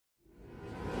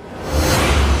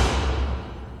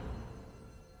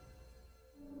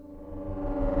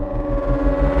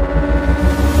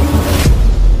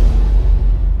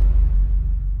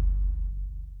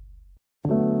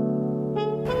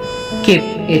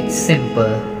it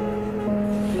simple.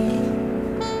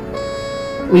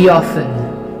 We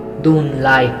often don't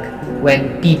like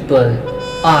when people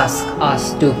ask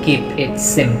us to keep it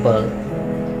simple.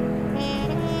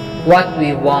 What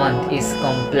we want is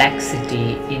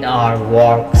complexity in our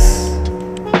works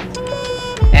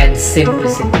and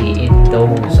simplicity in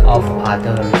those of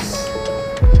others.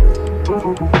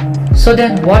 So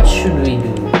then what should we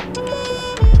do?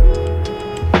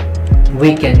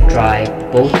 We can try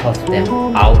both of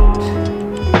them out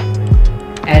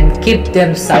and keep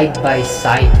them side by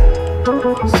side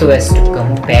so as to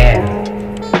compare,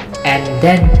 and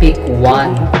then pick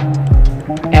one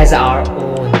as our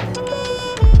own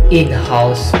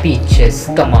in-house speeches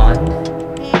command.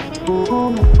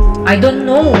 I don't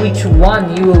know which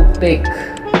one you will pick,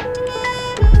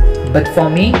 but for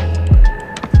me,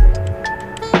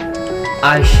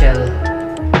 I shall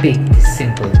pick the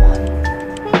simple one.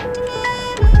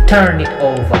 Turn it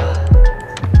over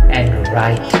and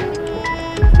write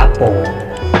a poem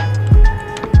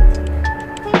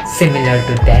similar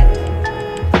to that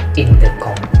in the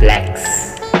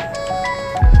complex.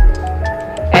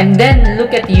 And then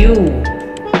look at you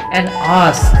and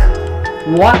ask,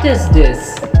 what is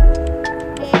this?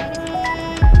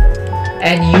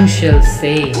 And you shall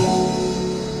say,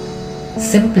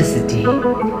 simplicity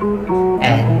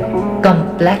and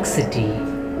complexity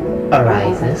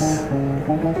arises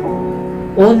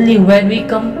only when we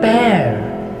compare,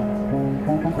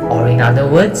 or in other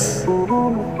words,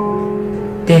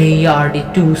 they are the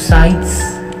two sides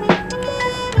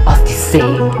of the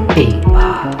same paper,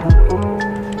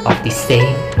 of the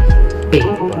same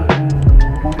paper.